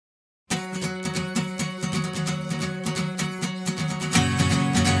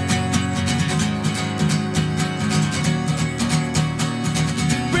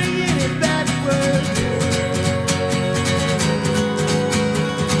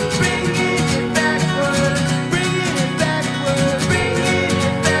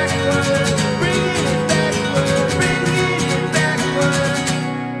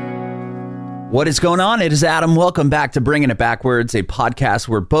What is going on? It is Adam. Welcome back to Bringing It Backwards, a podcast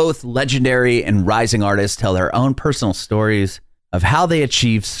where both legendary and rising artists tell their own personal stories of how they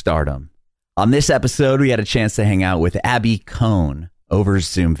achieved stardom. On this episode, we had a chance to hang out with Abbey Cone over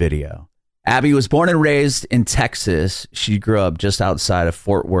Zoom video. Abbey was born and raised in Texas. She grew up just outside of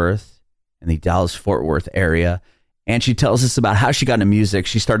Fort Worth in the Dallas-Fort Worth area. And she tells us about how she got into music.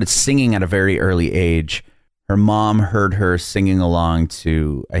 She started singing at a very early age. Her mom heard her singing along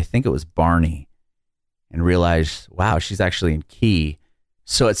to, I think it was Barney, and realized, wow, she's actually in key.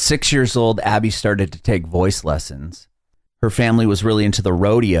 So at 6 years old, Abbey started to take voice lessons. Her family was really into the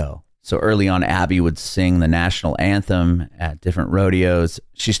rodeo. So early on, Abbey would sing the national anthem at different rodeos.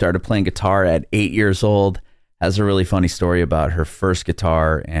 She started playing guitar at 8 years old. Has a really funny story about her first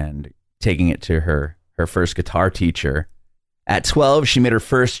guitar and taking it to her first guitar teacher. At 12, she made her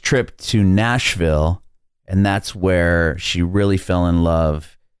first trip to Nashville, and that's where she really fell in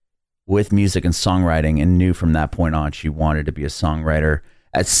love with music and songwriting and knew from that point on she wanted to be a songwriter.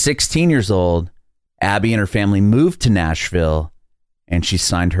 At 16 years old, Abbey and her family moved to Nashville, and she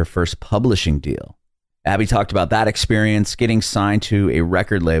signed her first publishing deal. Abbey talked about that experience, getting signed to a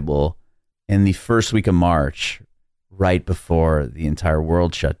record label in the first week of March, right before the entire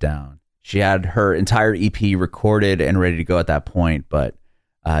world shut down. She had her entire EP recorded and ready to go at that point, but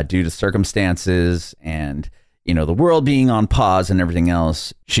due to circumstances and, the world being on pause and everything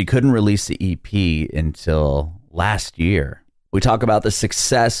else, she couldn't release the EP until last year. We talk about the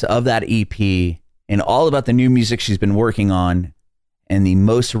success of that EP and all about the new music she's been working on and the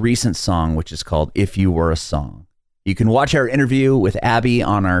most recent song, which is called If You Were a Song. You can watch our interview with Abbey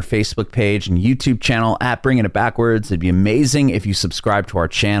on our Facebook page and YouTube channel at Bringing It Backwards. It'd be amazing if you subscribe to our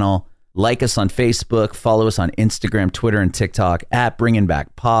channel. Like us on Facebook, follow us on Instagram, Twitter, and TikTok at Bringing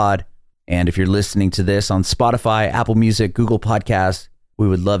Back Pod. And if you're listening to this on Spotify, Apple Music, Google Podcasts, we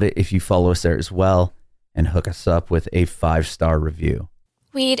would love it if you follow us there as well and hook us up with a 5-star review.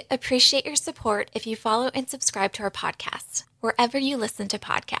 We'd appreciate your support if you follow and subscribe to our podcast, wherever you listen to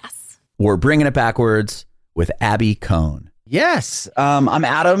podcasts. We're Bringing It Backwards with Abbey Cone. Yes, I'm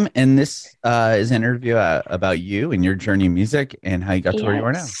Adam, and this is an interview about you and your journey in music and how you got to where you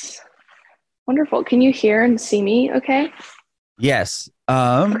are now. Wonderful. Can you hear and see me okay? Yes.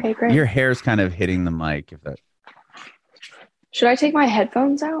 Okay, great. Your hair's kind of hitting the mic. Should I take my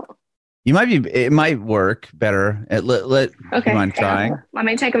headphones out? It might work better. Okay. You mind trying? Let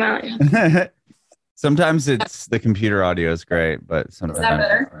me take them out. Sometimes it's the computer audio is great, but sometimes. Is that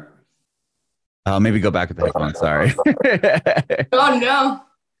better? Maybe go back with the headphones. Sorry. Oh, no.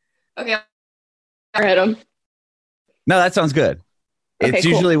 Okay. I hit them. No, that sounds good. Okay, it's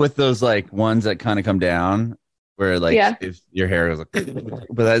usually with those like ones that kind of come down where like if your hair is like,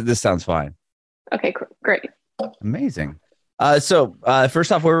 but this sounds fine. Okay, great. Amazing. So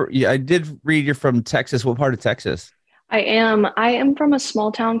first off, I did read you're from Texas. What part of Texas? I am from a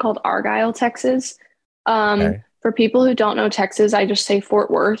small town called Argyle, Texas. Okay. For people who don't know Texas, I just say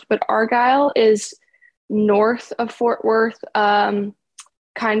Fort Worth, but Argyle is north of Fort Worth. Kind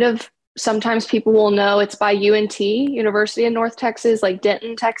of sometimes people will know it's by UNT, University of North Texas, like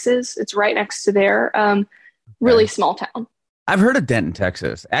Denton, Texas. It's right next to there. Really small town. I've heard of Denton,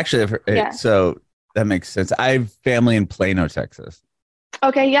 Texas. Actually, I've heard, so that makes sense. I have family in Plano, Texas.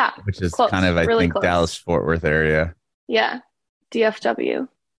 Okay, yeah. Which is close. Kind of, I really think, close. Dallas-Fort Worth area. Yeah, DFW.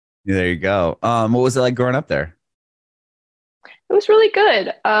 Yeah, there you go. What was it like growing up there? It was really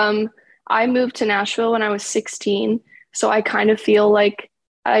good. I moved to Nashville when I was 16, so I kind of feel like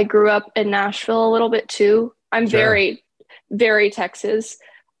I grew up in Nashville a little bit too. I'm very, very Texas.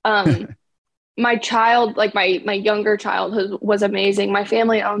 My younger childhood was amazing. My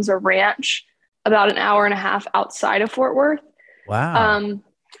family owns a ranch about an hour and a half outside of Fort Worth. Wow.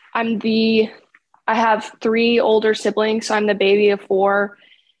 I have 3 older siblings, so I'm the baby of 4.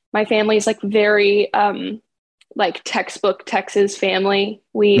 My family is like very textbook Texas family.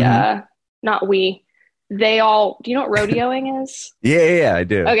 They all, do you know what rodeoing is? Yeah, I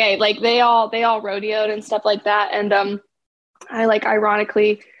do. Okay, like they all rodeoed and stuff like that. And I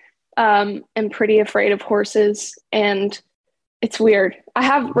ironically am pretty afraid of horses, and it's weird. I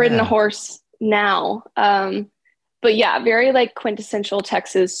have ridden a horse now. But yeah, very quintessential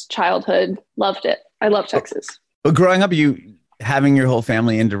Texas childhood. Loved it. I love Texas. But growing up, you having your whole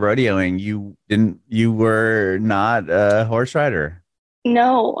family into rodeoing, you were not a horse rider.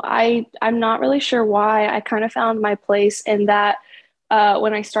 No, I'm not really sure why. I kind of found my place in that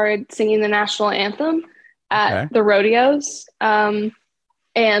when I started singing the national anthem at the rodeos.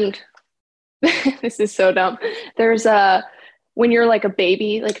 And this is so dumb. There's when you're like a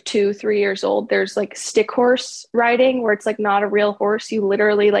baby, like 2, 3 years old, there's like stick horse riding where it's like not a real horse. You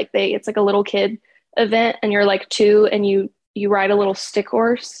literally like it's like a little kid event and you're like 2 and you ride a little stick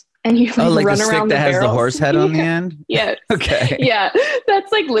horse and you like like run the stick around that the has the barrels. horse head on the end. Yeah. Okay. Yeah.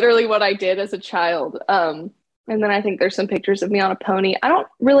 That's like literally what I did as a child. And then I think there's some pictures of me on a pony. I don't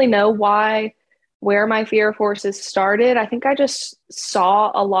really know where my fear of horses started. I think I just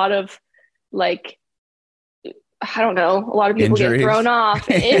saw a lot of like, I don't know, a lot of people Injuries. get thrown off,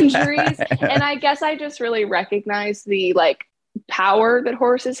 injuries. And I guess I just really recognized the like power that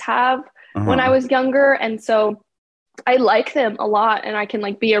horses have when I was younger. And so I like them a lot and I can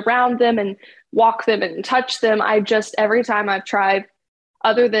like be around them and walk them and touch them. I just, every time I've tried,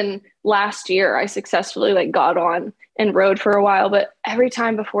 other than last year, I successfully like got on and rode for a while. But every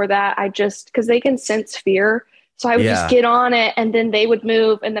time before that, I just, because they can sense fear. So I would just get on it and then they would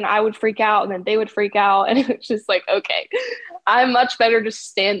move and then I would freak out and then they would freak out. And it was just like, okay, I'm much better just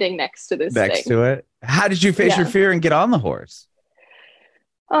standing next to this Next thing. to it. How did you face your fear and get on the horse?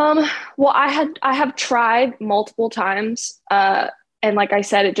 Well, I have tried multiple times. And like I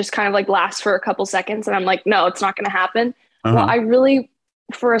said, it just kind of like lasts for a couple seconds and I'm like, no, it's not going to happen. Well, I really,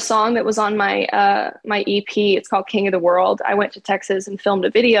 for a song that was on my my EP, it's called King of the World. I went to Texas and filmed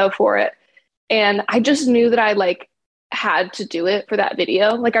a video for it. And I just knew that I like had to do it for that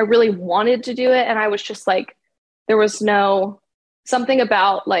video. Like I really wanted to do it. And I was just like, there was something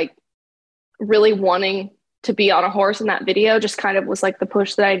about like really wanting to be on a horse in that video just kind of was like the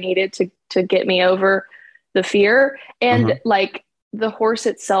push that I needed to get me over the fear. And like the horse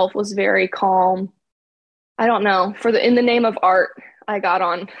itself was very calm. I don't know, in the name of art, I got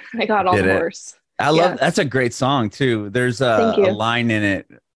on the horse. I love, that's a great song too. There's a line in it.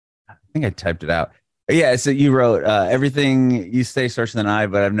 I think I typed it out. Yeah. So you wrote, everything you say starts with an I,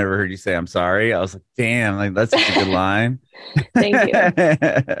 but I've never heard you say, I'm sorry. I was like, damn, like that's such a good line. Thank you.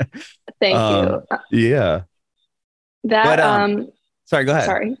 Thank you. Yeah. That, sorry, go ahead.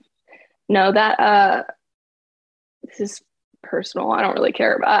 Sorry. No, this is personal. I don't really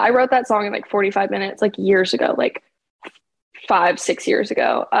care. I wrote that song in like 45 minutes, like years ago, like 5-6 years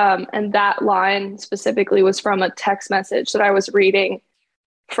ago. And that line specifically was from a text message that I was reading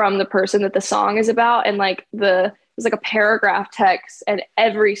from the person that the song is about. And like it was like a paragraph text and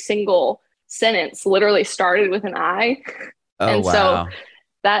every single sentence literally started with an I. And so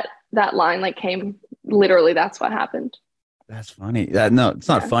that line like came literally, that's what happened. That's funny. No, it's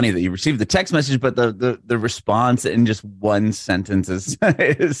not funny that you received the text message, but the response in just one sentence is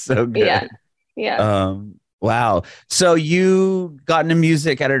so good. Yeah. Wow. So you got into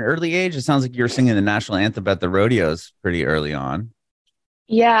music at an early age. It sounds like you were singing the national anthem at the rodeos pretty early on.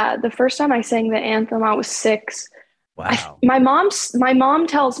 Yeah. The first time I sang the anthem, I was 6. Wow. My mom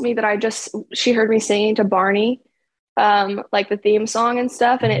tells me that she heard me singing to Barney, like the theme song and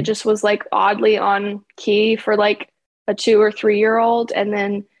stuff. And it just was like oddly on key for like a 2 or 3-year-old. And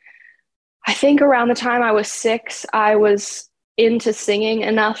then I think around the time I was 6, I was into singing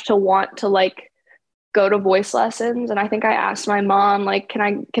enough to want to like go to voice lessons. And I think I asked my mom, like, can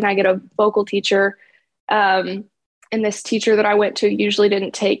I get a vocal teacher? And this teacher that I went to usually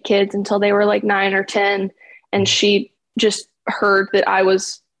didn't take kids until they were like 9 or 10. And she just heard that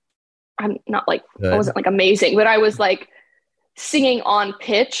I'm not like, I wasn't like amazing, but I was like singing on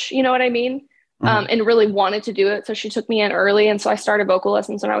pitch, you know what I mean? And really wanted to do it. So she took me in early. And so I started vocal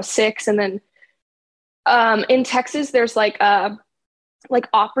lessons when I was 6. And then in Texas, there's like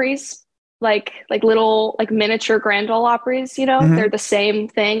Opry's, like little like miniature grand ole Opry's, you know, they're the same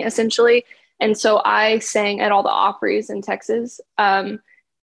thing essentially. And so I sang at all the Opry's in Texas. And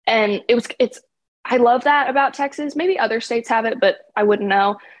I love that about Texas. Maybe other states have it, but I wouldn't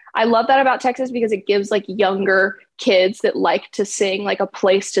know. I love that about Texas because it gives like younger kids that like to sing like a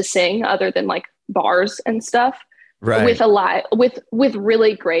place to sing other than like bars and stuff. Right. With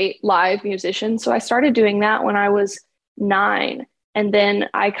really great live musicians. So I started doing that when I was 9. And then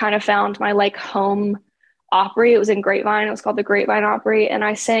I kind of found my like home Opry. It was in Grapevine. It was called the Grapevine Opry. And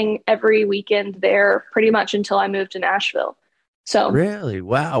I sang every weekend there pretty much until I moved to Nashville. So really?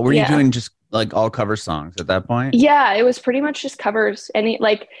 Wow. Were you doing just like all cover songs at that point? Yeah, it was pretty much just covers. And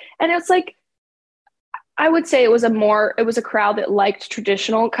it's like, I would say it was a crowd that liked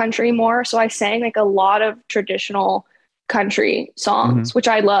traditional country more. So I sang like a lot of traditional country songs, which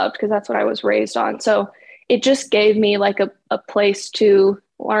I loved because that's what I was raised on. So it just gave me like a place to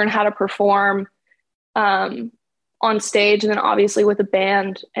learn how to perform on stage, and then obviously with a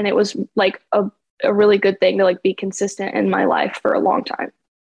band. And it was like a really good thing to like be consistent in my life for a long time.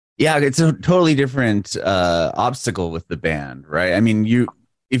 Yeah, it's a totally different obstacle with the band, right? I mean,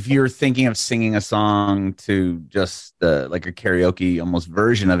 if you're thinking of singing a song to just like a karaoke almost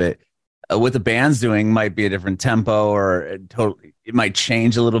version of it, what the band's doing might be a different tempo, or it might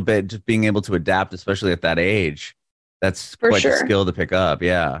change a little bit. Just being able to adapt, especially at that age, that's For quite a sure. skill to pick up.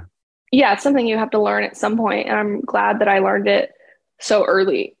 Yeah. Yeah, it's something you have to learn at some point, and I'm glad that I learned it so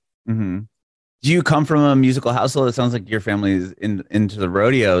early. Hmm. Do you come from a musical household? It sounds like your family is into the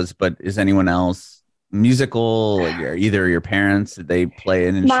rodeos, but is anyone else musical? Like either your parents, did they play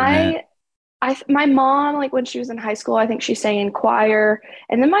an instrument? My mom, like when she was in high school, I think she sang in choir.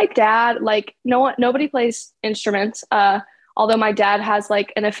 And then my dad, like nobody plays instruments. Although my dad has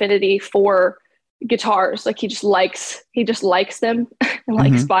like an affinity for guitars. Like he just likes them and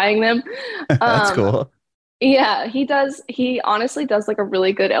likes Hmm. buying them. That's Um, cool. yeah, he does. He honestly does like a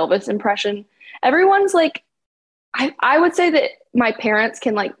really good Elvis impression. Everyone's like, I would say that my parents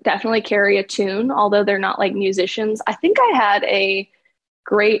can like definitely carry a tune, although they're not like musicians. I think I had a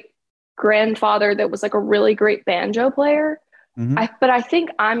great grandfather that was like a really great banjo player. Hmm. But I think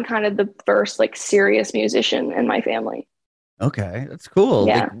I'm kind of the first like serious musician in my family. Okay, that's cool.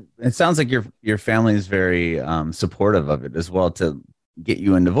 Like, Yeah. it sounds like your family is very supportive of it as well, to get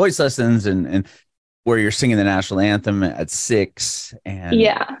you into voice lessons, and where you're singing the national anthem at 6 and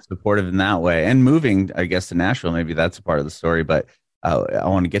Yeah. supportive in that way. And moving, I guess, to Nashville, maybe that's a part of the story. But I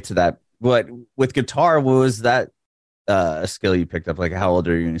want to get to that. What with guitar, what was that a skill you picked up? Like, how old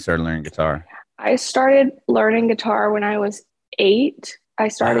are you when you started learning guitar? I started learning guitar when I was 8. I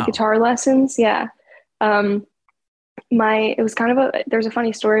started Wow. guitar lessons. Yeah. Um, it was kind of there's a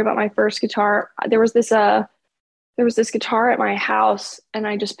funny story about my first guitar. There was this guitar at my house, and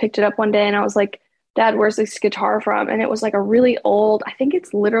I just picked it up one day and I was like, Dad, where's this guitar from? And it was like a really old, I think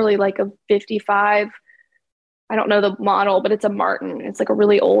it's literally like a 55. I don't know the model, but it's a Martin. It's like a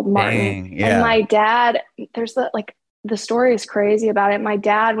really old Martin. Dang. And Yeah. my dad, the story is crazy about it. My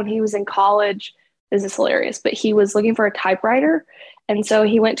dad, when he was in college, this is hilarious, but he was looking for a typewriter. And so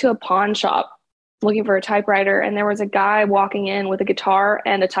he went to a pawn shop looking for a typewriter. And there was a guy walking in with a guitar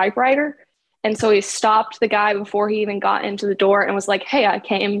and a typewriter. And so he stopped the guy before he even got into the door and was like, "Hey, I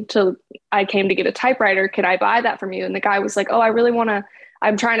came to get a typewriter. Can I buy that from you?" And the guy was like, "Oh,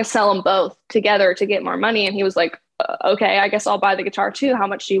 I'm trying to sell them both together to get more money." And he was like, "Okay, I guess I'll buy the guitar too. How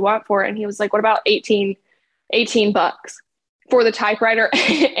much do you want for it?" And he was like, "What about 18 bucks for the typewriter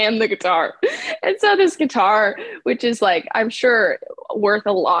and the guitar?" And so this guitar, which is like, I'm sure worth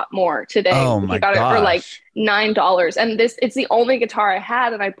a lot more today. Oh He my got it for like gosh. $9. And it's the only guitar I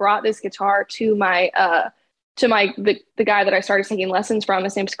had. And I brought this guitar to the guy that I started taking lessons from.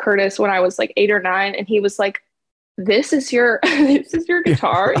 His name's Curtis, when I was like 8 or 9. And he was like, "This is your this is your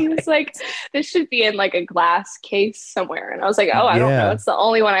guitar?" He was like, "This should be in like a glass case somewhere." And I was like, "Oh, I don't know. Yeah. It's the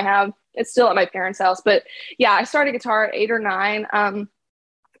only one I have. It's still at my parents' house." But yeah, I started guitar at 8 or 9.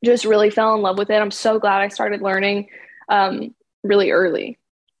 Just really fell in love with it. I'm so glad I started learning really early.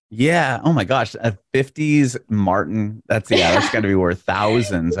 Yeah. Oh my gosh. A 50s Martin. That's got to be worth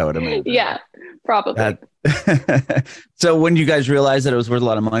thousands, I would imagine. Yeah, probably. That So when you guys realized that it was worth a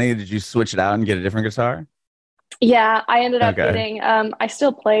lot of money, did you switch it out and get a different guitar? Yeah, I ended up Okay. getting I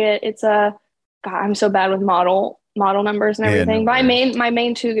still play it. It's a God, I'm so bad with model numbers and Yeah, no everything. worries. My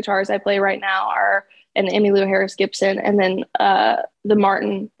main two guitars I play right now are an Emmylou Harris Gibson, and then the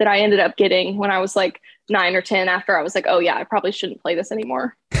Martin that I ended up getting when I was like 9 or 10, after I was like, "Oh yeah, I probably shouldn't play this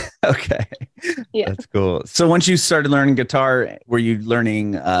anymore." Okay. Yeah. That's cool. So once you started learning guitar, were you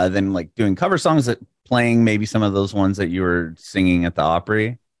learning then like doing cover songs, that playing maybe some of those ones that you were singing at the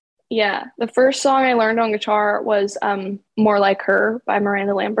Opry? Yeah. The first song I learned on guitar was More Like Her by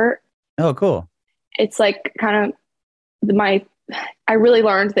Miranda Lambert. Oh, cool. It's like kind of my I really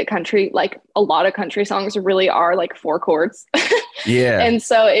learned that country, like a lot of country songs really are like 4 chords. Yeah. And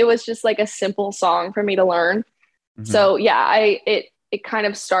so it was just like a simple song for me to learn. Hmm. So yeah, it kind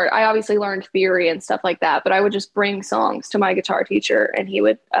of started. I obviously learned theory and stuff like that, but I would just bring songs to my guitar teacher, and he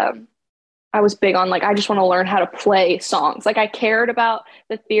would I was big on like, I just want to learn how to play songs. Like I cared about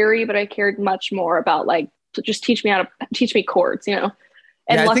the theory, but I cared much more about like to just teach me chords, you know. Yeah,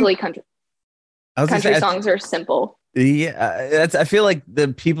 And I think luckily I was gonna country say, songs are simple. yeah, I feel like the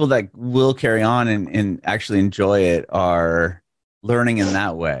people that will carry on and actually enjoy it are learning in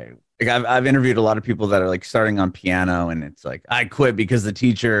that way. Like I've interviewed a lot of people that are like starting on piano, and it's like I quit because the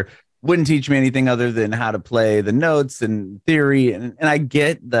teacher wouldn't teach me anything other than how to play the notes and theory, and I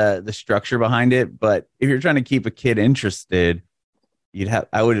get the structure behind it, but if you're trying to keep a kid interested,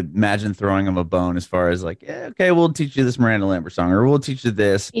 I would imagine throwing them a bone as far as like, yeah, okay, we'll teach you this Miranda Lambert song, or we'll teach you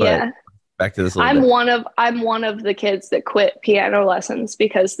this, but Yeah. back to this a little bit. I'm one of the kids that quit piano lessons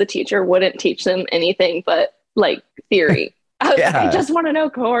because the teacher wouldn't teach them anything but like theory. I was like, I Yeah. just want to know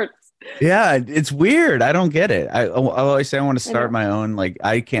chords. Yeah, it's weird. I don't get it. I always say I want to I know. start my own. Like,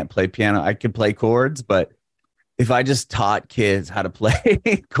 I can't play piano. I can play chords, but if I just taught kids how to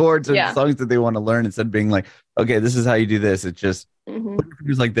play chords or Yeah. songs that they want to learn instead of being like, okay, this is how you do this. It's just Hmm. put your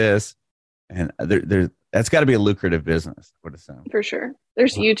fingers like this, and that's got to be a lucrative business, I would assume. For sure.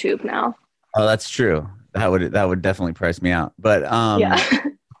 There's YouTube now. Oh, that's true. That would definitely price me out. But Yeah.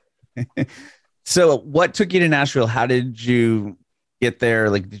 so what took you to Nashville? How did you get there?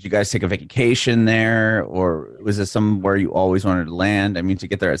 Like, did you guys take a vacation there, or was it somewhere you always wanted to land? I mean, to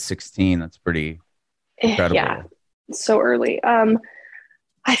get there at 16, that's pretty incredible. Yeah. So early.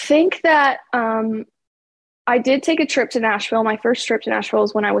 I think that I did take a trip to Nashville. My first trip to Nashville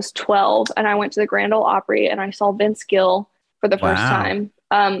was when I was 12, and I went to the Grand Ole Opry and I saw Vince Gill for the first Wow.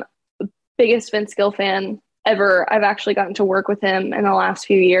 time. Biggest Vince Gill fan ever. I've actually gotten to work with him in the last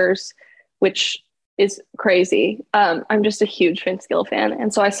few years, which is crazy. I'm just a huge Vince Gill fan.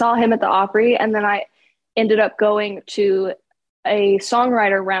 And so I saw him at the Opry, and then I ended up going to a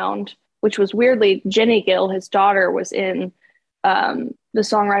songwriter round, which was weirdly Jenny Gill, his daughter, was in the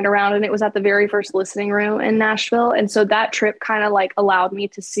songwriter round, and it was at the very first listening room in Nashville. And so that trip kind of like allowed me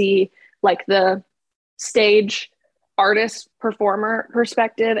to see like the stage artist performer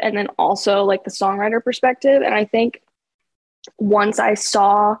perspective, and then also like the songwriter perspective. And I think once I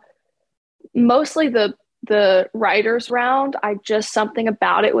saw mostly the writers round, I just, something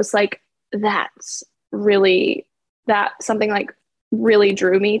about it was like, that's really, that something like really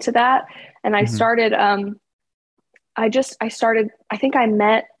drew me to that. And I Mhm. started I think I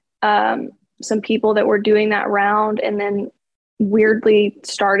met some people that were doing that round, and then weirdly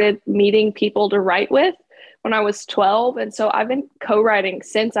started meeting people to write with when I was 12. And so I've been co-writing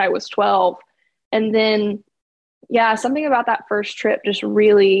since I was 12. And then, yeah, something about that first trip just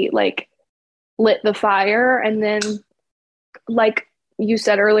really like lit the fire. And then, like you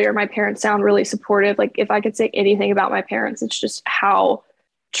said earlier, my parents sound really supportive. Like, if I could say anything about my parents, it's just how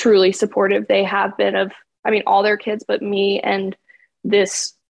truly supportive they have been of, I mean, all their kids, but me and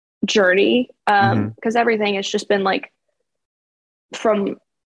this journey. Because everything has just been like from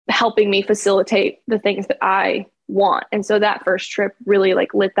helping me facilitate the things that I want. And so that first trip really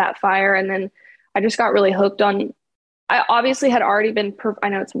like lit that fire. And then I just got really hooked on, I obviously had already been, I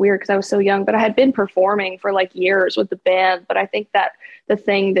know it's weird because I was so young, but I had been performing for like years with the band. But I think that the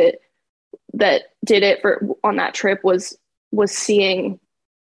thing that did it for on that trip was seeing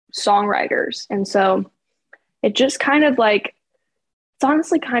songwriters. And so it just kind of like, it's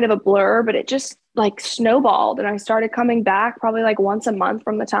honestly kind of a blur, but it just like snowballed. And I started coming back probably like once a month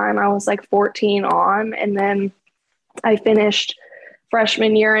from the time I was like 14 on. And then I finished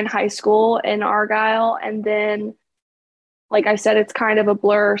freshman year in high school in Argyle. And then, like I said, it's kind of a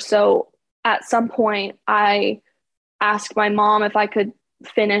blur. So at some point I asked my mom if I could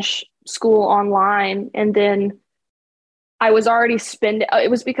finish school online. And then it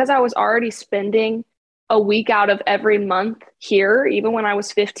was because I was already spending a week out of every month here, even when I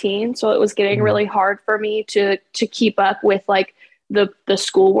was 15. So it was getting really hard for me to keep up with like the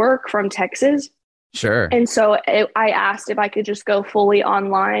schoolwork from Texas. Sure. And so I asked if I could just go fully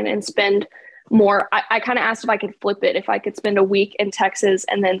online and spend more. I kind of asked if I could flip it, if I could spend a week in Texas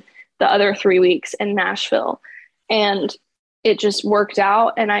and then the other 3 weeks in Nashville. And it just worked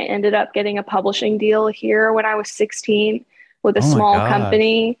out. And I ended up getting a publishing deal here when I was 16 with a small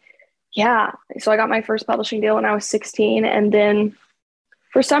company. Yeah. So I got my first publishing deal when I was 16. And then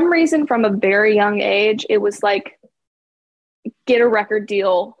for some reason, from a very young age, it was like, get a record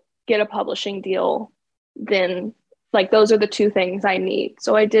deal, get a publishing deal. Then like, those are the two things I need.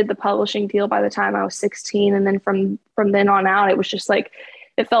 So I did the publishing deal by the time I was 16. And then from then on out, it was just like,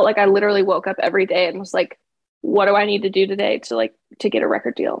 it felt like I literally woke up every day and was like, what do I need to do today to get a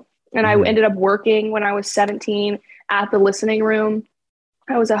record deal? And I ended up working when I was 17 at the listening room.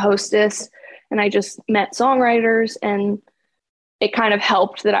 I was a hostess and I just met songwriters, and it kind of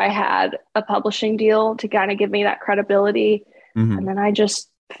helped that I had a publishing deal to kind of give me that credibility. And then I just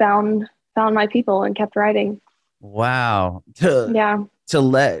found my people and kept writing. Wow.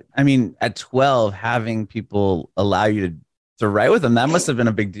 I mean, at 12, having people allow you to write with them, that must have been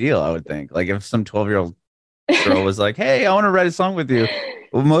a big deal, I would think. Like, if some 12-year-old girl was like, hey, I want to write a song with you.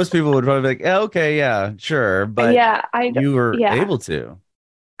 Well, most people would probably be like, okay, yeah, sure. But you were able to.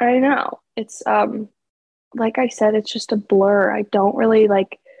 I know. It's like I said, it's just a blur. I don't really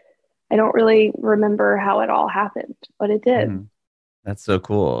remember how it all happened, but it did. That's so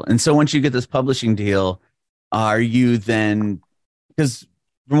cool. And so once you get this publishing deal, are you then, because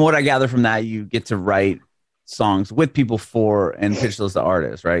from what I gather from that, you get to write songs with people and pitch those to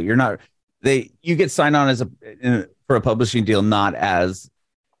artists, right? You get signed on for for a publishing deal, not as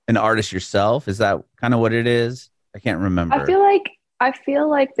an artist yourself? Is that kind of what it is? I can't remember. I feel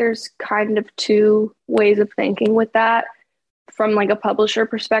like there's kind of two ways of thinking with that. From like a publisher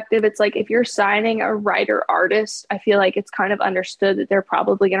perspective, it's like if you're signing a writer artist, I feel like it's kind of understood that they're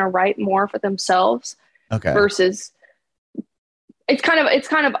probably going to write more for themselves. Okay. Versus it's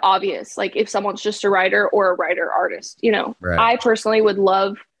kind of obvious, like if someone's just a writer or a writer artist, you know. Right. I personally would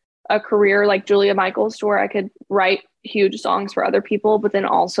love a career like Julia Michaels to where I could write huge songs for other people, but then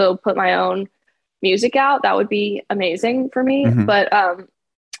also put my own music out. That would be amazing for me. Mm-hmm. But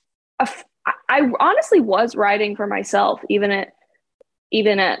I honestly was writing for myself even at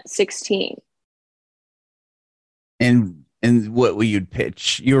 16. And what will you'd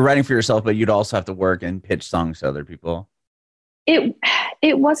pitch? You were writing for yourself, but you'd also have to work and pitch songs to other people. It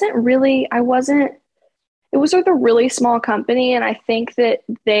wasn't really, it was with a really small company, and I think that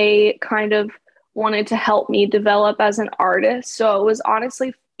they kind of wanted to help me develop as an artist. So it was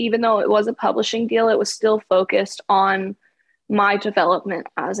honestly, even though it was a publishing deal, it was still focused on my development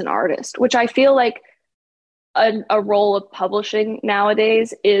as an artist, which I feel like a role of publishing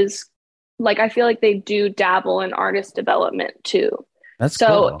nowadays is like, I feel like they do dabble in artist development too. That's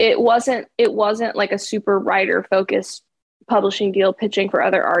so cool. It wasn't like a super writer focused publishing deal pitching for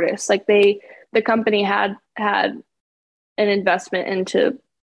other artists. Like the company had an investment into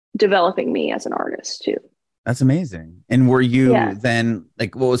developing me as an artist too. That's amazing. And were you then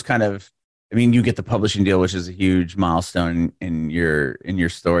like, what was kind of, I mean, you get the publishing deal, which is a huge milestone in your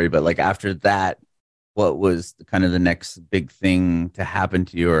story, but like after that, what was kind of the next big thing to happen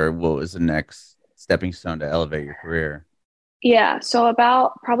to you, or what was the next stepping stone to elevate your career? Yeah, so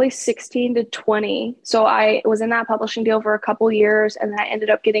about probably 16 to 20. So I was in that publishing deal for a couple years, and then I ended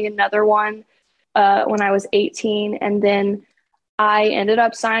up getting another one when I was 18, and then I ended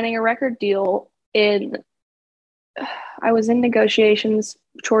up signing a record deal I was in negotiations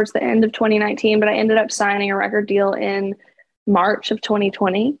towards the end of 2019, but I ended up signing a record deal in March of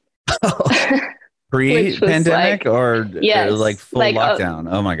 2020. Pre-pandemic, like, or yes, like full like,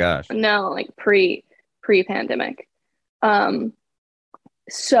 lockdown? Oh my gosh. No, like pre-pandemic.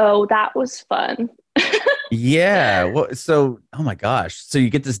 So that was fun. Yeah. Well, so, oh my gosh. So you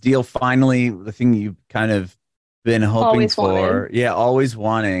get this deal finally, the thing you've kind of been hoping always for. Wanted. Yeah, always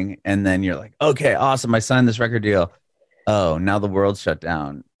wanting. And then you're like, okay, awesome. I signed this record deal. Oh, now the world's shut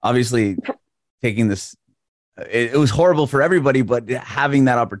down. Obviously, taking this, it was horrible for everybody, but having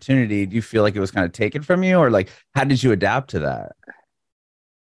that opportunity, do you feel like it was kind of taken from you, or like, how did you adapt to that?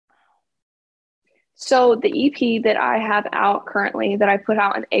 So the EP that I have out currently, that I put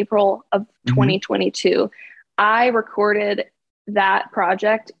out in April of 2022, I recorded that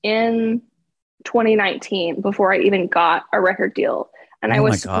project in 2019 before I even got a record deal. And I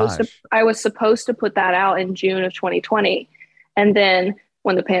was supposed to put that out in June of 2020. And then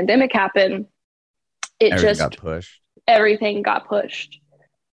when the pandemic happened, everything got pushed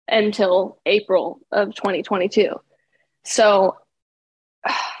until April of 2022. So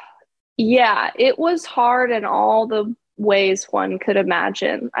yeah, it was hard in all the ways one could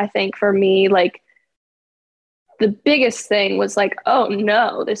imagine. I think for me, like the biggest thing was like, oh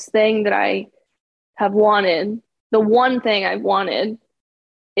no, this thing that I have wanted, the one thing I've wanted,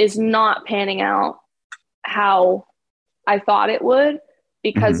 is not panning out how I thought it would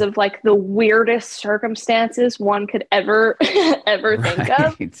because of like the weirdest circumstances one could ever think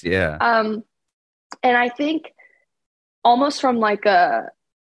of. Yeah. And I think almost from like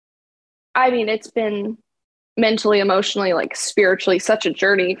it's been mentally, emotionally, like spiritually such a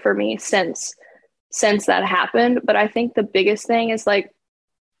journey for me since that happened. But I think the biggest thing is like,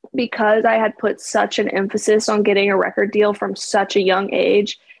 because I had put such an emphasis on getting a record deal from such a young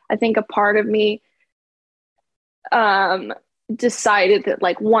age, I think a part of me decided that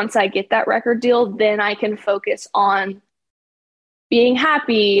like once I get that record deal, then I can focus on being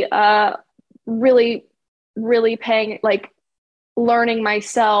happy, really, really paying, like learning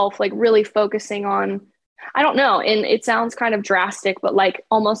myself, like really focusing on, I don't know, and it sounds kind of drastic, but like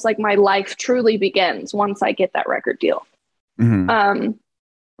almost like my life truly begins once I get that record deal.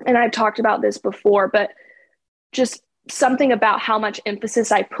 And I've talked about this before, but just something about how much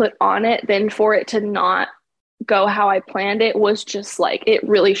emphasis I put on it, then for it to not go how I planned it was just like, it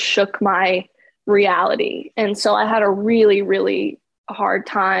really shook my reality. And so I had a really, really hard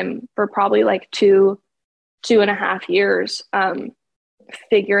time for probably like 2.5 years,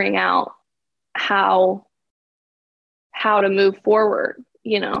 figuring out how to move forward,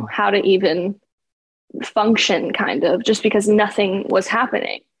 you know, how to even function kind of, just because nothing was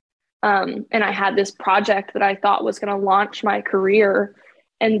happening. And I had this project that I thought was going to launch my career.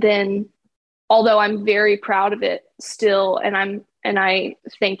 And then although I'm very proud of it still, and I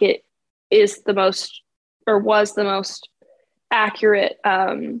think it is the most, or was the most accurate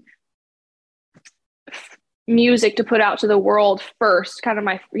music to put out to the world first, kind of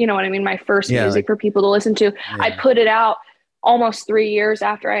my, you know what I mean, my first music for people to listen to. I put it out almost 3 years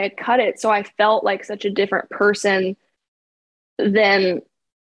after I had cut it, so I felt like such a different person than,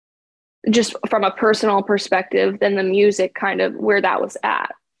 just from a personal perspective, than the music kind of where that was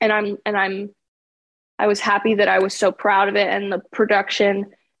at. And I was happy that I was so proud of it, and the production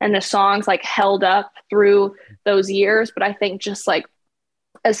and the songs like held up through those years. But I think just like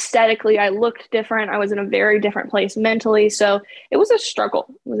aesthetically, I looked different. I was in a very different place mentally. So it was a struggle.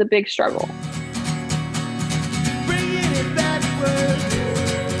 It was a big struggle.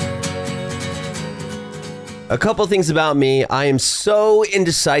 A couple things about me. I am so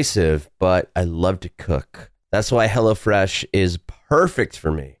indecisive, but I love to cook. That's why HelloFresh is perfect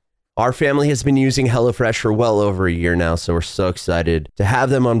for me. Our family has been using HelloFresh for well over a year now, so we're so excited to have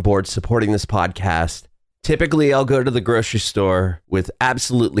them on board supporting this podcast. Typically, I'll go to the grocery store with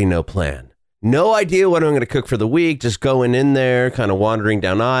absolutely no plan. No idea what I'm going to cook for the week, just going in there, kind of wandering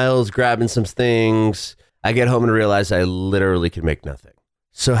down aisles, grabbing some things. I get home and realize I literally can make nothing.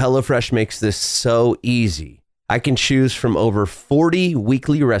 So HelloFresh makes this so easy. I can choose from over 40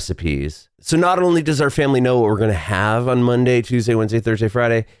 weekly recipes. So not only does our family know what we're going to have on Monday, Tuesday, Wednesday, Thursday,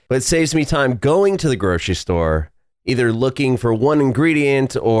 Friday, but it saves me time going to the grocery store, either looking for one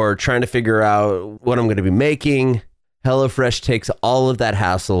ingredient or trying to figure out what I'm going to be making. HelloFresh takes all of that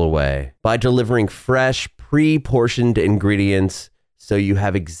hassle away by delivering fresh, pre-portioned ingredients so you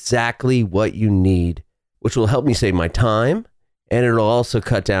have exactly what you need, which will help me save my time. And it'll also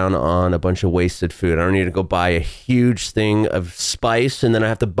cut down on a bunch of wasted food. I don't need to go buy a huge thing of spice, and then I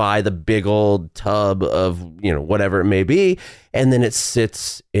have to buy the big old tub of, whatever it may be. And then it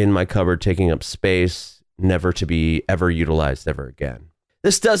sits in my cupboard, taking up space, never to be ever utilized ever again.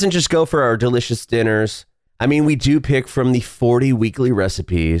 This doesn't just go for our delicious dinners. I mean, we do pick from the 40 weekly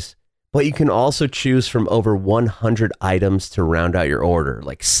recipes, but you can also choose from over 100 items to round out your order,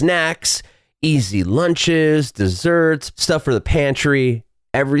 like snacks, easy lunches, desserts, stuff for the pantry.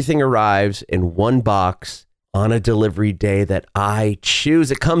 Everything arrives in one box on a delivery day that I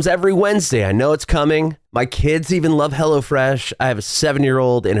choose. It comes every Wednesday. I know it's coming. My kids even love HelloFresh. I have a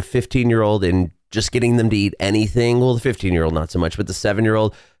 7-year-old and a 15-year-old, and just getting them to eat anything. Well, the 15-year-old, not so much, but the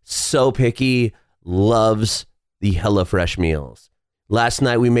 7-year-old, so picky, loves the HelloFresh meals. Last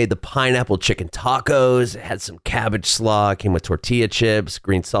night, we made the pineapple chicken tacos. It had some cabbage slaw, came with tortilla chips,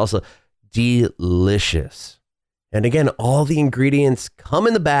 green salsa. Delicious. And again, all the ingredients come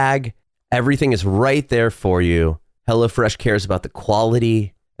in the bag. Everything is right there for you. HelloFresh cares about the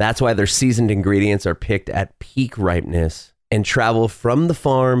quality. That's why their seasoned ingredients are picked at peak ripeness and travel from the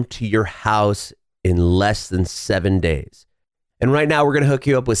farm to your house in less than 7 days. And right now, we're going to hook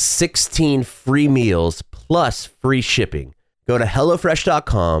you up with 16 free meals plus free shipping. Go to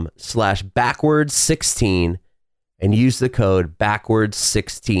HelloFresh.com/backwards16 and use the code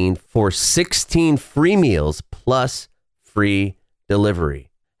backwards16 for 16 free meals plus free delivery.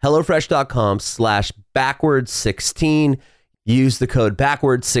 HelloFresh.com/backwards16. Use the code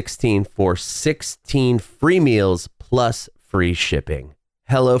backwards16 for 16 free meals plus free shipping.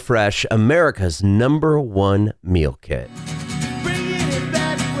 HelloFresh, America's #1 meal kit.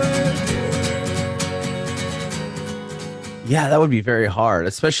 Yeah, that would be very hard,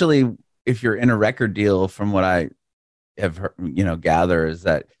 especially if you're in a record deal. From what I have heard, gather, is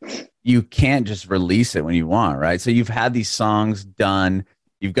that you can't just release it when you want, right? So you've had these songs done,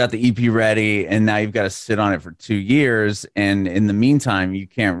 you've got the EP ready, and now you've got to sit on it for 2 years. And in the meantime, you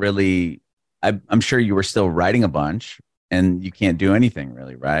can't really, I'm sure you were still writing a bunch, and you can't do anything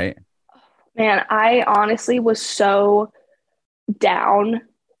really, right? Man, I honestly was so down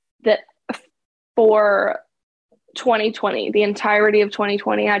that for 2020, the entirety of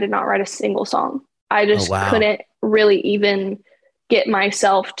 2020, I did not write a single song. I just couldn't really even get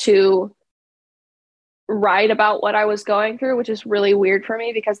myself to write about what I was going through, which is really weird for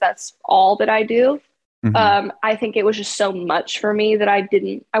me because that's all that I do. Mm-hmm. I think it was just so much for me that I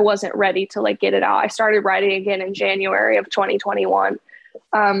wasn't ready to like get it out. I started writing again in January of 2021.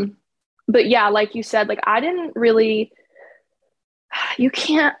 But yeah, like you said, like you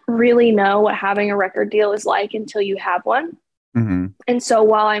can't really know what having a record deal is like until you have one. Mm-hmm. And so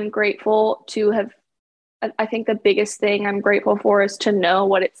while I'm grateful to have, I think the biggest thing I'm grateful for is to know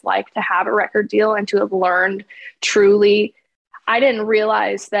what it's like to have a record deal and to have learned truly. I didn't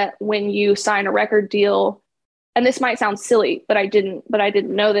realize that when you sign a record deal, and this might sound silly, but I didn't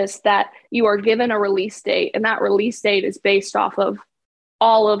know this, that you are given a release date, and that release date is based off of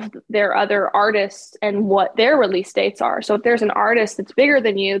all of their other artists and what their release dates are. So if there's an artist that's bigger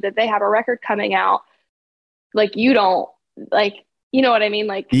than you, that they have a record coming out, like you don't, like, you know what I mean?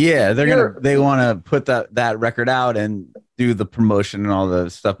 Like, yeah, they want to put that record out and do the promotion and all the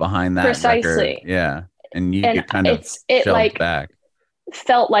stuff behind that precisely record. Yeah. And you get kind of it shelved like back.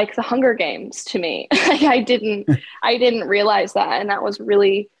 felt like the Hunger Games to me. Like I didn't realize that. And that was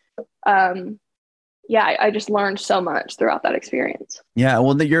really, I just learned so much throughout that experience. Yeah.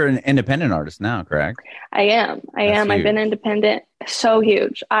 Well, you're an independent artist now, correct? I am. That's I've been huge. independent. So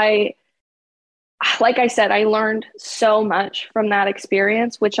huge. Like I said, I learned so much from that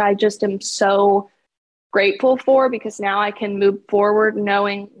experience, which I just am so grateful for, because now I can move forward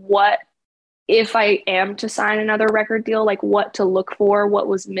knowing what, if I am to sign another record deal, like what to look for, what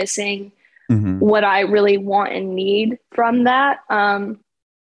was missing, what I really want and need from that.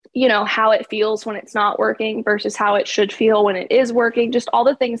 You know, how it feels when it's not working versus how it should feel when it is working. Just all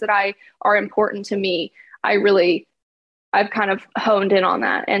the things that are important to me. I've kind of honed in on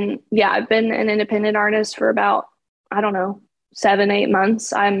that. And yeah, I've been an independent artist for about, I don't know, 7-8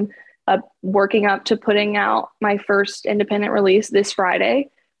 months. I'm working up to putting out my first independent release this Friday.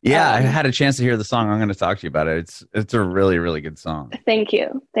 Yeah, I had a chance to hear the song. I'm going to talk to you about it. It's a really, really good song. Thank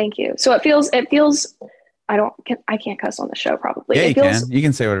you. So it feels, I can't cuss on the show probably. Yeah, it you feels, can. You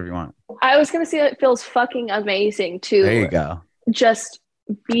can say whatever you want. I was going to say it feels fucking amazing to There you go. just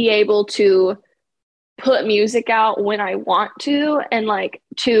be able to put music out when I want to, and like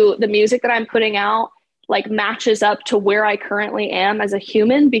to the music that I'm putting out like matches up to where I currently am as a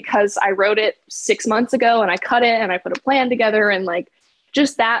human, because I wrote it 6 months ago and I cut it and I put a plan together, and like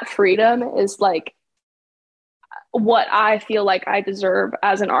just that freedom is like what I feel like I deserve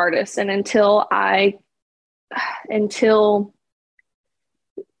as an artist. And until I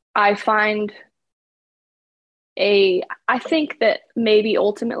find I think that maybe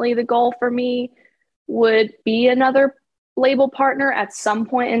ultimately the goal for me would be another label partner at some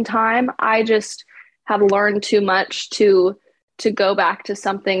point in time. I just have learned too much to go back to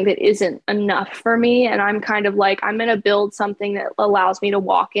something that isn't enough for me. And I'm kind of like, I'm going to build something that allows me to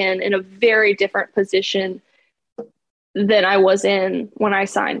walk in a very different position than I was in when I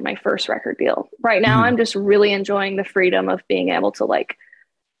signed my first record deal. Right now, I'm just really enjoying the freedom of being able to like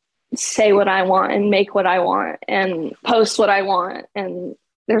say what I want and make what I want and post what I want. And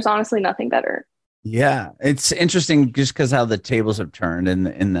there's honestly nothing better. Yeah, it's interesting just because how the tables have turned in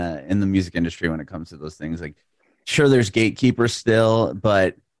the music industry when it comes to those things. Like, sure, there's gatekeepers still,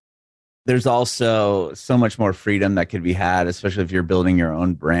 but there's also so much more freedom that could be had, especially if you're building your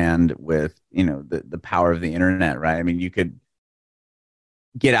own brand with, you know, the power of the internet, right? I mean, you could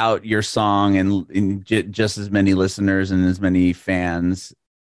get out your song and just as many listeners and as many fans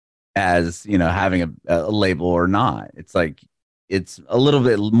as, you know, having a label or not. It's like, it's a little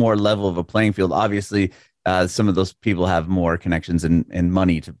bit more level of a playing field. Obviously, some of those people have more connections and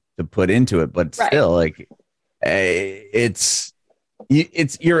money to put into it, but still, like, it's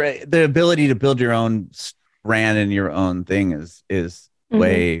the ability to build your own brand and your own thing is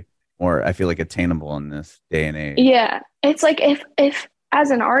way more, I feel like, attainable in this day and age. Yeah, it's like if as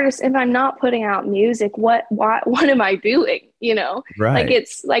an artist, if I'm not putting out music, what am I doing? You know, right? Like,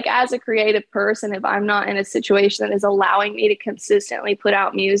 it's like, as a creative person, if I'm not in a situation that is allowing me to consistently put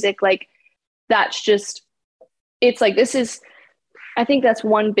out music, like, that's just, it's like, I think that's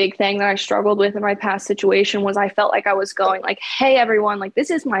one big thing that I struggled with in my past situation, was I felt like I was going like, hey, everyone, like, this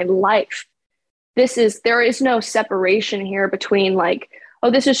is my life. There is no separation here between like,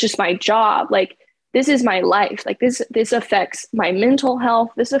 oh, this is just my job. Like, this is my life. Like, this affects my mental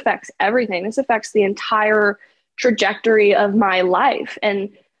health. This affects everything. This affects the entire trajectory of my life. And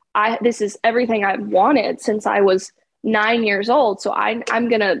this is everything I've wanted since I was 9 years old. So I'm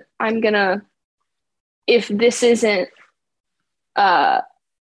gonna, if this isn't if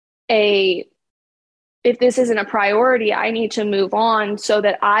this isn't a priority, I need to move on so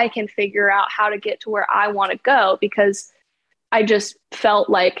that I can figure out how to get to where I want to go, because I just felt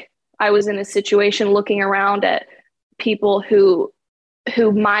like I was in a situation looking around at people who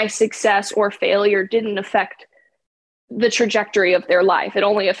my success or failure didn't affect the trajectory of their life. It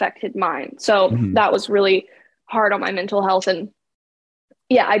only affected mine. So that was really hard on my mental health. And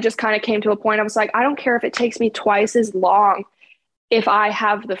yeah, I just kind of came to a point. I was like, I don't care if it takes me twice as long if I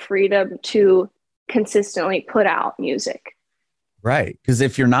have the freedom to consistently put out music. Right. Because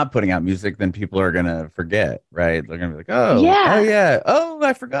if you're not putting out music, then people are going to forget, right? They're going to be like, oh, yeah. Oh,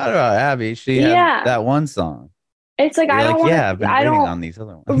 I forgot about Abby. She had that one song. It's like, I don't want to, I've been waiting on these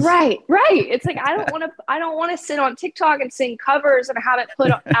other ones. Right. It's like, I don't want to sit on TikTok and sing covers and haven't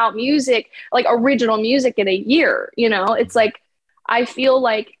put out music, like original music, in a year. You know, it's like, I feel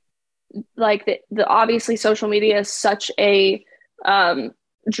like the obviously social media is such a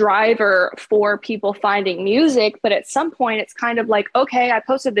driver for people finding music, but at some point it's kind of like, okay, I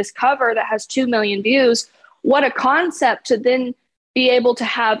posted this cover that has 2 million views. What a concept to then be able to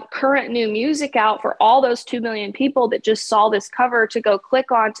have current new music out for all those 2 million people that just saw this cover to go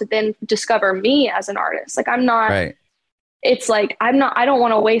click on to then discover me as an artist. Like I'm not, Right. it's like, I don't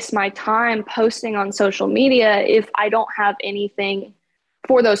want to waste my time posting on social media if I don't have anything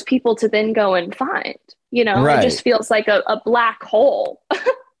for those people to then go and find, you know, Right. it just feels like a black hole.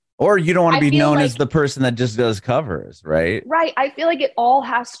 Or you don't want I to be feel known like- as the person that just does covers, right? Right. I feel like it all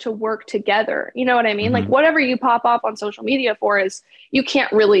has to work together. You know what I mean? Like whatever you pop up on social media for is, you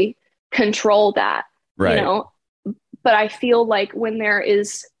can't really control that, Right. you know? But I feel like when there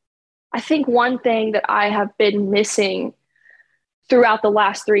is, I think one thing that I have been missing throughout the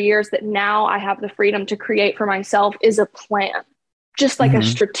last 3 years that now I have the freedom to create for myself is a plan, just like a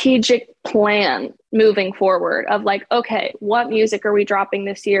strategic plan moving forward of like, okay, what music are we dropping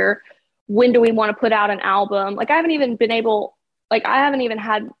this year? When do we want to put out an album? Like I haven't even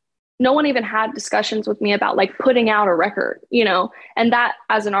had, no one even had discussions with me about like putting out a record, you know? And that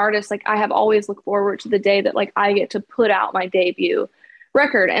as an artist, like I have always looked forward to the day that like I get to put out my debut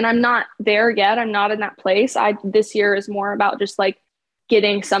record, and I'm not there yet. I'm not in that place. This year is more about just like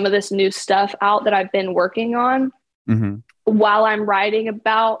getting some of this new stuff out that I've been working on while I'm writing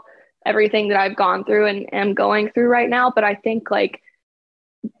about everything that I've gone through and am going through right now. But I think like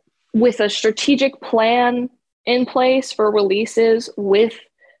with a strategic plan in place for releases, with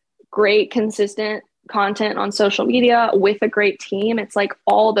great consistent content on social media, with a great team, it's like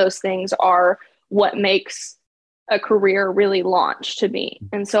all those things are what makes a career really launch to me.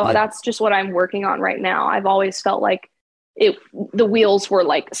 And so that's just what I'm working on right now. I've always felt like the wheels were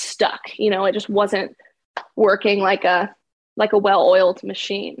like stuck, you know, it just wasn't working like a well-oiled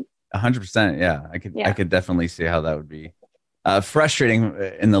machine. 100%. Yeah. I could definitely see how that would be frustrating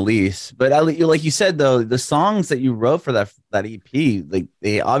in the least. But like you said, though, the songs that you wrote for that EP, like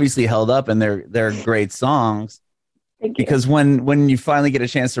they obviously held up, and they're great songs. Thank you. Because when you finally get a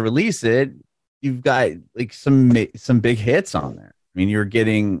chance to release it, you've got like some big hits on there. I mean, you're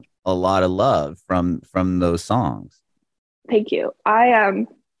getting a lot of love from those songs. Thank you. I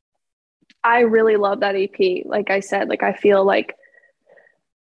really love that EP. Like I said, like I feel like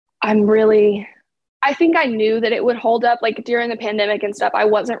I think I knew that it would hold up. Like during the pandemic and stuff, I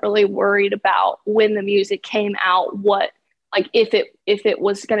wasn't really worried about when the music came out, if it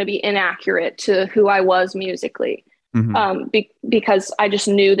was going to be inaccurate to who I was musically. Because I just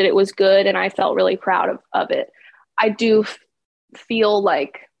knew that it was good and I felt really proud of it. I do feel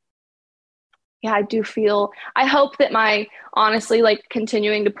like, I hope that my honestly, like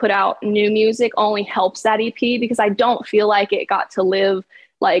continuing to put out new music only helps that EP, because I don't feel like it got to live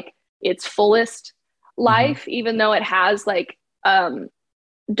like its fullest life, even though it has like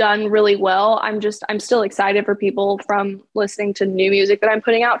done really well. I'm still excited for people from listening to new music that I'm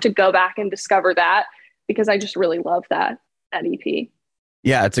putting out to go back and discover that, because I just really love that EP.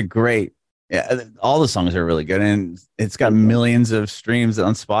 Yeah, it's a great. Yeah, all the songs are really good, and it's got millions of streams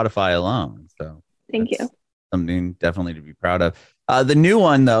on Spotify alone. So thank you. Something definitely to be proud of. The new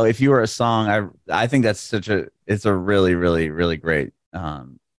one, though, If You Were a Song, I think that's it's a really, really, really great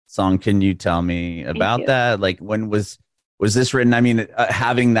song. Can you tell me about that? Like, when was this written? I mean,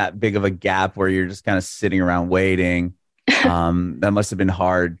 having that big of a gap where you're just kind of sitting around waiting, that must have been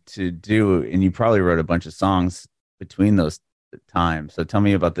hard to do. And you probably wrote a bunch of songs between those times. So tell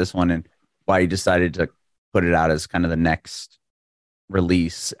me about this one and why you decided to put it out as kind of the next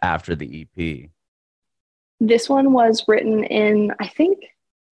release after the EP. This one was written in, I think,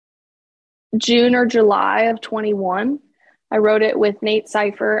 June or July of 21. I wrote it with Nate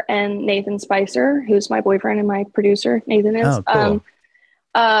Cypher and Nathan Spicer, who's my boyfriend and my producer. Nathan is. Oh, cool.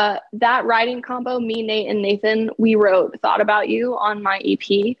 That writing combo, me, Nate, and Nathan, we wrote Thought About You on my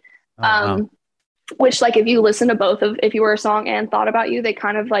EP. Wow. Which, like, if you listen to both of If You Were a Song and Thought About You, they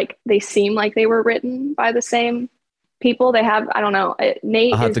kind of like, they seem like they were written by the same people. They have, I don't know,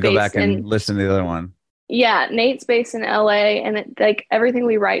 Nate I'll have is to go back based and listen to the other one. Yeah, Nate's based in LA, and it, like, everything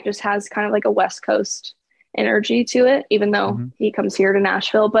we write just has kind of like a West Coast energy to it, even though he comes here to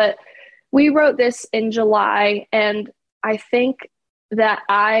Nashville. But we wrote this in July, and I think that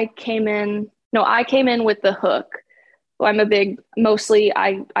I came in with the hook. I'm mostly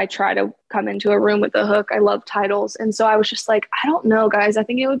I try to come into a room with the hook. I love titles. And so I was just like, I don't know, guys, I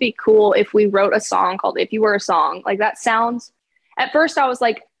think it would be cool if we wrote a song called If You Were a Song. Like, that sounds, at first I was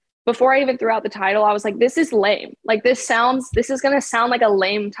like, before I even threw out the title, I was like, this is lame. Like, this is going to sound like a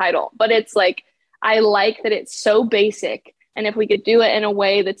lame title, but it's like, I like that it's so basic And if we could do it in a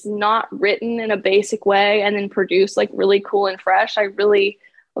way that's not written in a basic way and then produce like really cool and fresh, I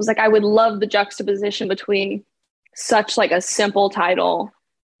was like, I would love the juxtaposition between such like a simple title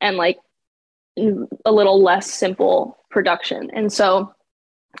and like a little less simple production. And so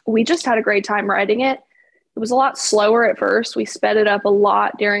we just had a great time writing it. It was a lot slower at first. We sped it up a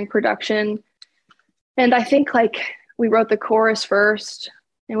lot during production. And I think like we wrote the chorus first,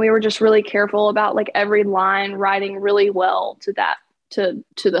 and we were just really careful about like every line writing really well to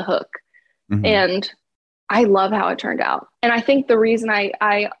the hook. Mm-hmm. And I love how it turned out. And I think the reason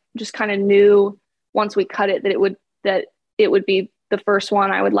I just kind of knew once we cut it that it would be the first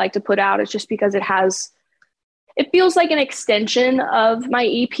one I would like to put out is just because it feels like an extension of my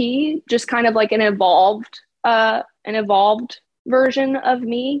EP, just kind of like an evolved version of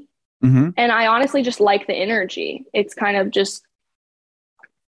me. Mm-hmm. And I honestly just like the energy. It's kind of just,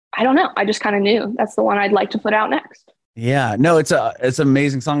 I don't know. I just kind of knew that's the one I'd like to put out next. Yeah, no, it's an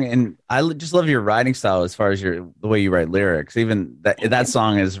amazing song, and I just love your writing style as far as the way you write lyrics. Even that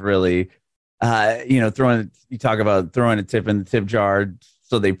song is really, you talk about throwing a tip in the tip jar,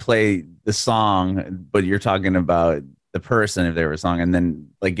 so they play the song, but you're talking about the person if they were a song, and then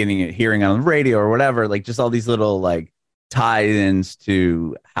like hearing on the radio or whatever, like just all these little like tie-ins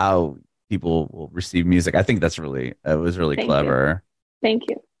to how people will receive music. I think it was really clever. Thank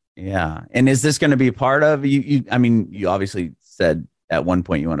you. Yeah. And is this going to be part of you? I mean, you obviously said at one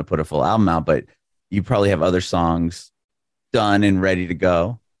point you want to put a full album out, but you probably have other songs done and ready to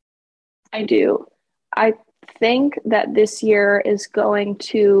go. I do. I think that this year is going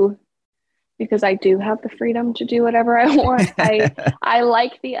to, because I do have the freedom to do whatever I want. I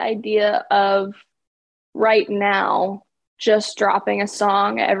like the idea of right now just dropping a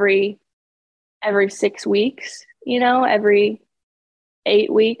song every 6 weeks, every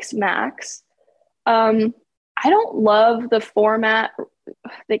 8 weeks max. I don't love the format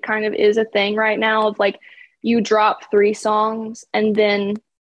that kind of is a thing right now of like you drop 3 songs and then,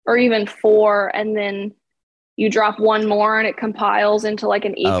 or even 4, and then you drop one more and it compiles into like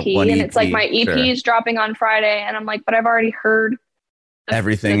an EP. And it's like my EP is dropping on Friday, and I'm like, but I've already heard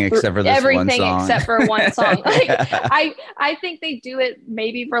everything except for this one song. Except for one song. Like, I think they do it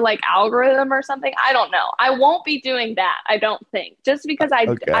maybe for like algorithm or something. I don't know. I won't be doing that. I don't think, just because I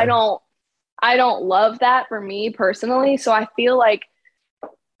don't love that for me personally. So I feel like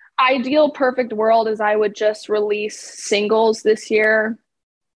ideal perfect world is I would just release singles this year,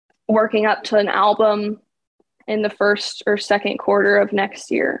 working up to an album in the first or second quarter of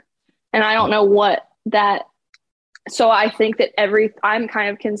next year. And I don't know what that. So I think that I'm kind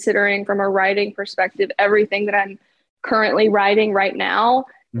of considering from a writing perspective, everything that I'm currently writing right now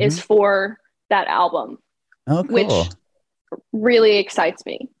is for that album, which really excites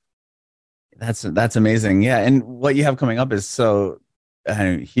me. That's amazing. Yeah. And what you have coming up is so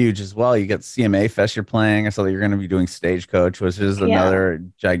huge as well. You got CMA Fest you're playing. I saw that you're going to be doing Stagecoach, which is another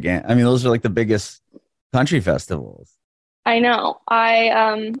gigantic. I mean, those are like the biggest country festivals. I know.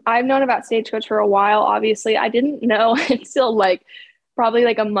 I've known about Stagecoach for a while. Obviously, I didn't know until like probably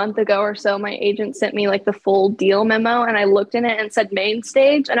like a month ago or so. My agent sent me like the full deal memo, and I looked in it and said main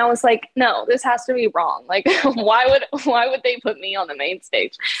stage, and I was like, no, this has to be wrong. Like, why would they put me on the main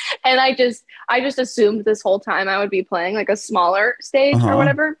stage? And I just assumed this whole time I would be playing like a smaller stage or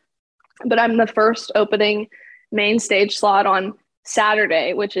whatever. But I'm the first opening main stage slot on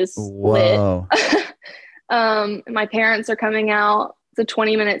Saturday, which is lit. My parents are coming out. It's a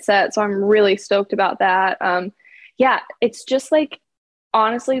 20-minute set, so I'm really stoked about that. It's just like,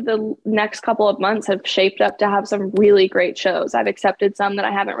 honestly, the next couple of months have shaped up to have some really great shows. I've accepted some that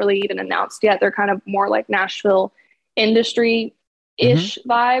I haven't really even announced yet. They're kind of more like Nashville industry-ish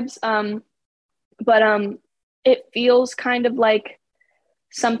vibes. But it feels kind of like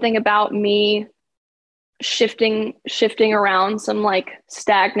something about me shifting around some like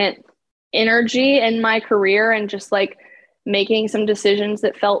stagnant energy in my career, and just like making some decisions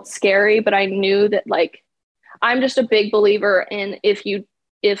that felt scary, but I knew that like I'm just a big believer in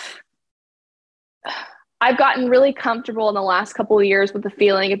if I've gotten really comfortable in the last couple of years with the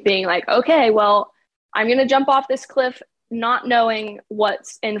feeling of being like, okay, well, I'm going to jump off this cliff not knowing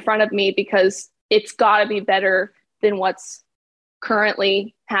what's in front of me, because it's got to be better than what's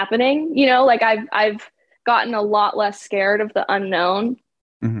currently happening. Like I've gotten a lot less scared of the unknown.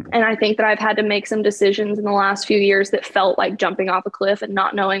 And I think that I've had to make some decisions in the last few years that felt like jumping off a cliff and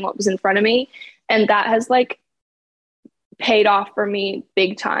not knowing what was in front of me. And that has like paid off for me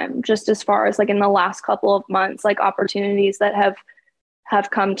big time, just as far as like in the last couple of months, like opportunities that have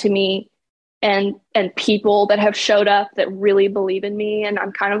come to me and people that have showed up that really believe in me. And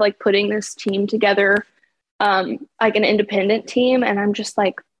I'm kind of like putting this team together like an independent team. And I'm just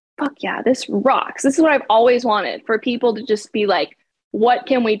like, fuck yeah, this rocks. This is what I've always wanted, for people to just be like, what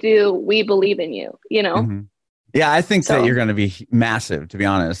can we do? We believe in you, you know? Mm-hmm. Yeah, I think that you're going to be massive, to be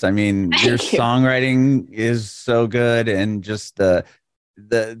honest. I mean, your songwriting is so good, and just the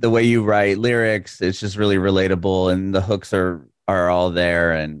way you write lyrics, it's just really relatable, and the hooks are all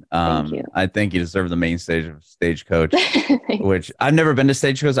there. And I think you deserve the main stage of Stagecoach, which I've never been to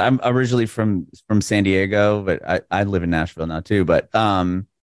Stagecoach. I'm originally from San Diego, but I live in Nashville now too. But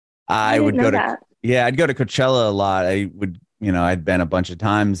I would go to I'd go to Coachella a lot. I would, I'd been a bunch of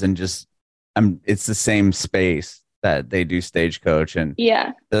times, and just it's the same space that they do Stagecoach, and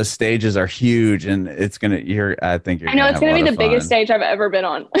those stages are huge, and I think you're I know it's gonna be the biggest stage I've ever been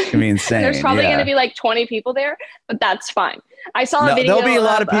on. It's gonna be insane. There's probably gonna be like 20 people there, but that's fine. I saw a video. There'll be a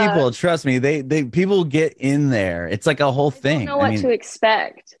lot of people. Trust me. They people get in there. It's like a whole thing. I don't know what to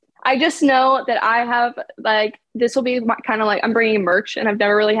expect. I just know that I have, like, this will be kind of like, I'm bringing merch, and I've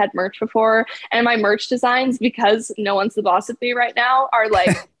never really had merch before. And my merch designs, because no one's the boss of me right now, are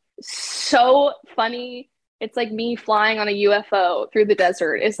like so funny. It's like me flying on a UFO through the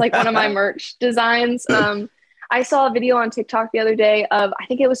desert. It's like one of my merch designs. I saw a video on TikTok the other day of, I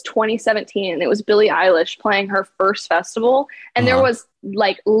think it was 2017, and it was Billie Eilish playing her first festival. And there was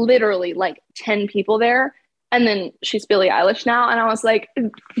like literally like 10 people there. And then she's Billie Eilish now. And I was like,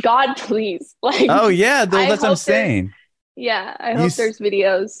 God, please. Like, oh yeah, that's what I'm saying. Yeah, I hope there's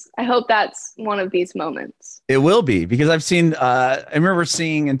videos. I hope that's one of these moments. It will be, because I've seen, I remember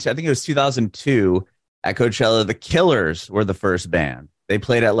seeing, I think it was 2002 at Coachella, the Killers were the first band. They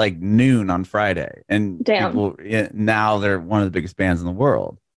played at like noon on Friday, and now they're one of the biggest bands in the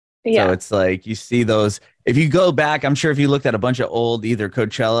world. Yeah. So it's like, you see those, if you go back, I'm sure if you looked at a bunch of old, either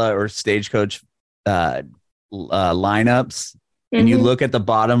Coachella or Stagecoach lineups, and you look at the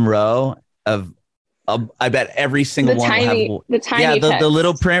bottom row of, I bet every single one will have the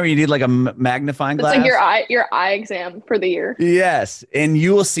little print where you need like a magnifying glass. It's like your eye exam for the year. Yes. And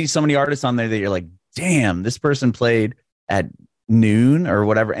you will see so many artists on there that you're like, damn, this person played at noon or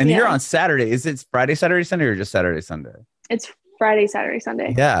whatever. And you're on Saturday. Is it Friday, Saturday, Sunday, or just Saturday, Sunday? It's Friday, Saturday,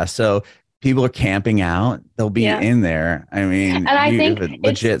 Sunday. Yeah. So people are camping out. They'll be in there. I mean, and I think have a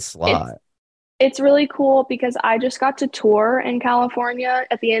legit slot. It's really cool, because I just got to tour in California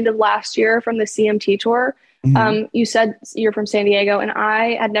at the end of last year from the CMT tour. You said you're from San Diego, and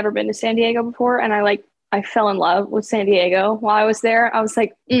I had never been to San Diego before. And I fell in love with San Diego while I was there. I was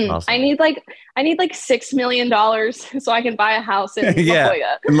like, awesome. I need like $6 million so I can buy a house in La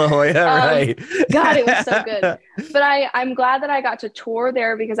Jolla. In La Jolla, right. God, it was so good. But I'm glad that I got to tour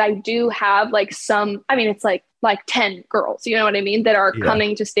there, because I do have like it's like 10 girls, you know what I mean, that are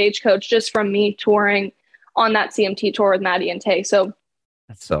coming to Stagecoach just from me touring on that CMT tour with Maddie and Tay. So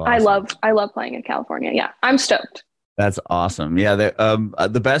that's so awesome. I love playing in California. Yeah, I'm stoked. That's awesome. Yeah,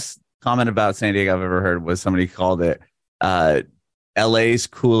 the best comment about San Diego I've ever heard was somebody called it LA's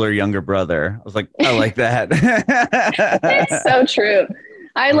cooler younger brother. I was like, I like that. It's so true.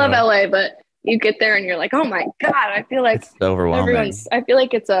 I love LA, but you get there and you're like, oh my God, I feel like it's overwhelming. I feel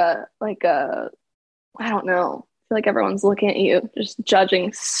like it's I don't know. I feel like everyone's looking at you, just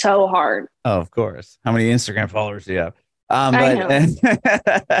judging so hard. Oh, of course. How many Instagram followers do you have? I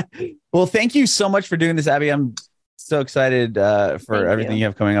know. Well, thank you so much for doing this, Abby. I'm so excited for everything you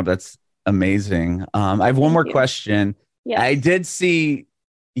have coming up. That's amazing. I have one more question. Yeah. I did see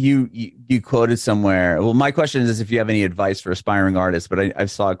you quoted somewhere. Well, my question is if you have any advice for aspiring artists, but I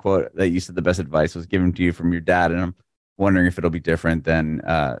saw a quote that you said the best advice was given to you from your dad, and I'm wondering if it'll be different than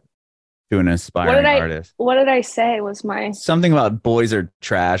to an aspiring artist. What did I say was something about boys are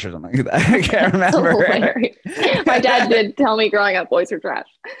trash or something like that? I can't remember. My dad did tell me growing up boys are trash.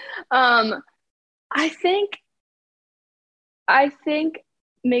 I think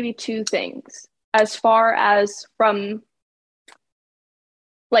maybe two things, as far as from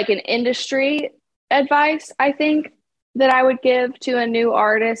like an industry advice. I think that I would give to a new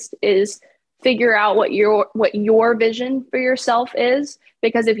artist is figure out what your vision for yourself is,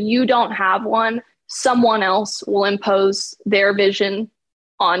 because if you don't have one, someone else will impose their vision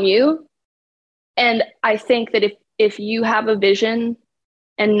on you. And I think that if you have a vision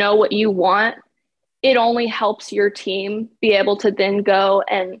and know what you want, it only helps your team be able to then go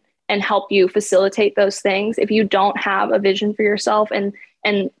and help you facilitate those things. If you don't have a vision for yourself and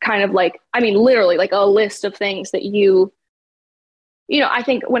kind of like, I mean, literally like a list of things that I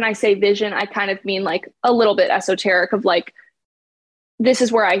think when I say vision, I kind of mean like a little bit esoteric of like, this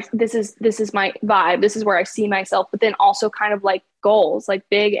is my vibe. This is where I see myself, but then also kind of like goals, like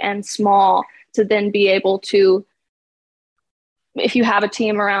big and small, to then be able to if you have a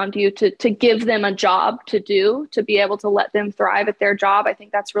team around you, to give them a job to do, to be able to let them thrive at their job. I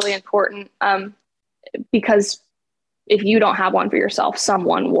think that's really important, because if you don't have one for yourself,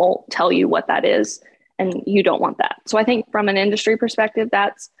 someone will tell you what that is, and you don't want that. So I think from an industry perspective,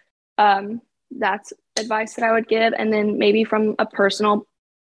 that's advice that I would give. And then maybe from a personal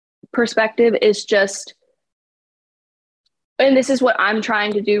perspective is just, and this is what I'm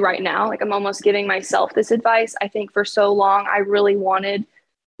trying to do right now. Like, I'm almost giving myself this advice. I think for so long, I really wanted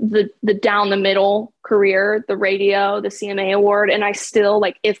the down the middle career, the radio, the CMA award. And I still,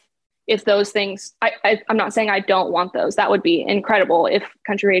 like, if those things, I'm not saying I don't want those. That would be incredible if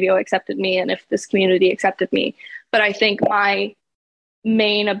country radio accepted me and if this community accepted me. But I think my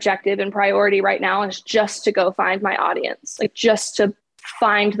main objective and priority right now is just to go find my audience, like just to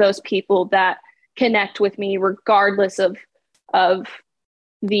find those people that connect with me regardless of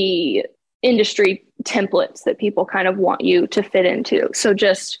the industry templates that people kind of want you to fit into. So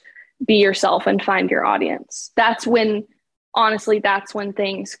just be yourself and find your audience. That's when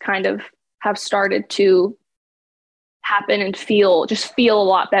things kind of have started to happen and feel a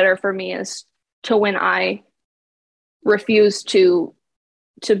lot better for me, as to when I refuse to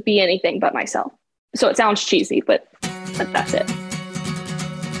be anything but myself. So it sounds cheesy, but that's it.